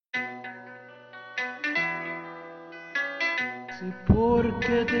Si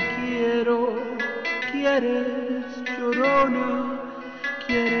porque te quiero, quieres llorona,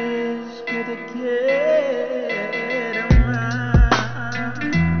 quieres que te quiera más.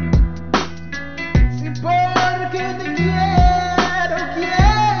 Si porque te quiero,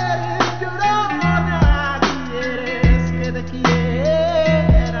 quieres llorona, quieres que te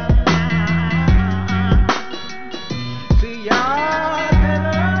quiera más. Si ya te he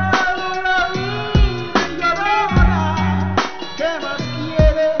dado la vida, llorona, ¿qué más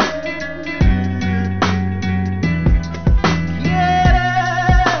quieres? ¿Quieres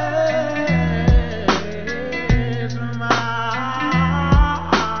más?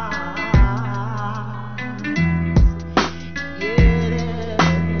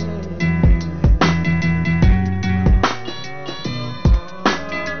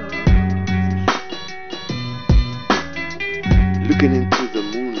 Looking into the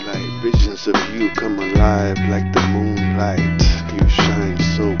moonlight, visions of you come alive like the moonlight. You shine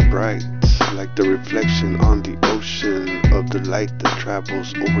so bright, like the reflection on the ocean of the light that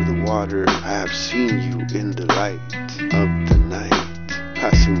travels over the water. I have seen you in the light of the night,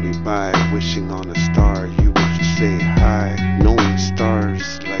 passing me by, wishing on a star you would say hi. Knowing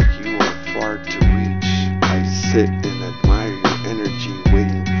stars like you are far to reach, I sit and admire your energy,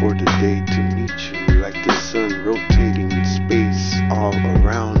 waiting for the day to meet you, like the sun rotating in space all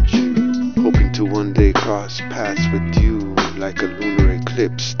around you, hoping to one day cross paths with you, like a lunar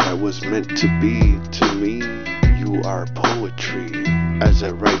eclipse that was meant to be. To me, you are poetry, as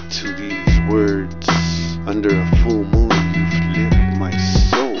I write to these words. Under a full moon you've lit my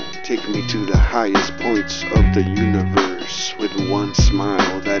soul. Take me to the highest points of the universe, with one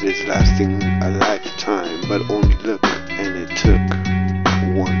smile that is lasting a lifetime. But only look, and it took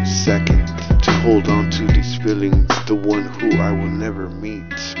 1 second to hold on to these feelings. The one who I will never meet,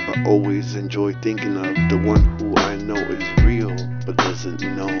 but always enjoy thinking of. The one who I know is real, but doesn't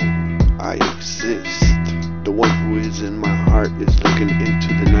know I exist. The one who is in my heart is looking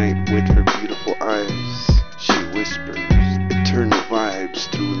into the night with her beautiful eyes. She whispers eternal vibes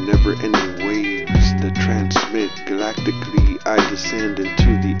through never-ending waves that transmit galactically. I descend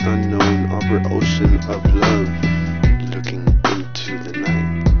into the unknown of her ocean of love, looking into the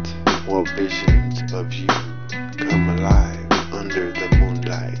night, while visions of you come alive under the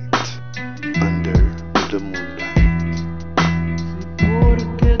moonlight, under the moonlight. Si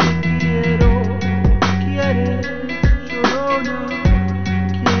porque te quiero, quieres llorona,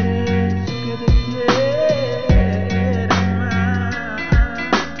 quieres que te quiera más.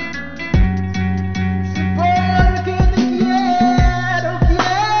 Si porque te quiero,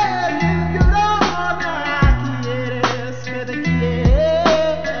 quieres llorona, quieres que te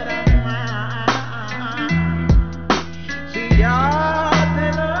quiera más. Si ya te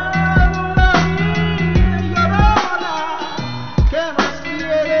he dado la vida, llorona, ¿qué más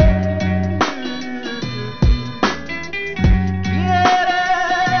quieres?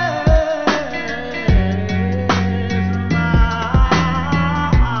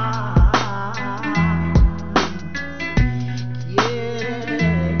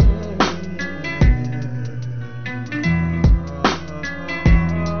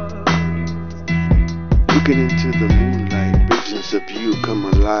 Looking into the moonlight, visions of you come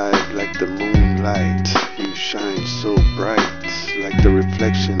alive like the moonlight. You shine so bright, like the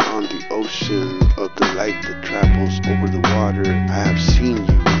reflection on the ocean of the light that travels over the water. I have seen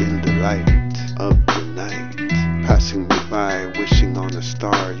you in the light of the night, passing me by, wishing on a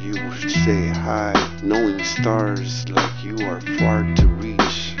star you would say hi. Knowing stars like you are far to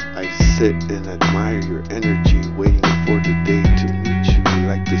reach, I sit and admire your energy, waiting for the day to meet you,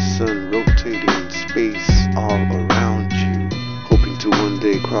 like the sun rotating in space all around you, hoping to one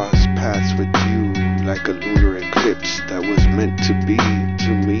day cross paths with you, like a lunar eclipse that was meant to be.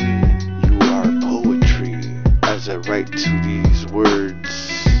 To me, you are poetry, as I write to these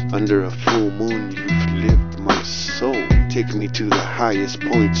words. Under a full moon you've lived my soul. Take me to the highest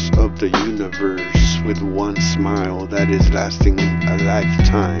points of the universe, with one smile that is lasting a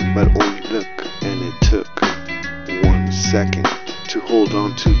lifetime. But only look, and it took 1 second to hold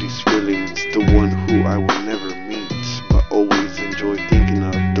on to these feelings. The one who I will never meet, but always enjoy thinking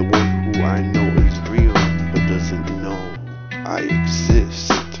of. The one who I know is real, but doesn't know I exist.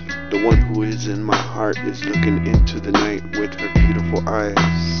 The one who is in my heart is looking into the night with her beautiful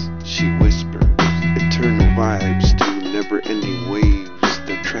eyes. She whispers eternal vibes through never-ending waves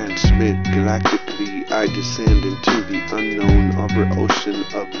that transmit galactically. I descend into the unknown of her ocean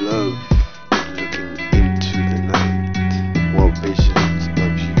of love, looking into the night, while visions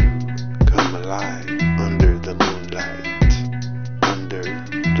of you come alive under the moonlight, under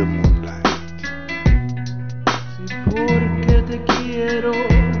the moonlight. Si porque te quiero,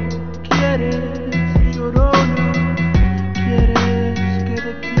 quieres.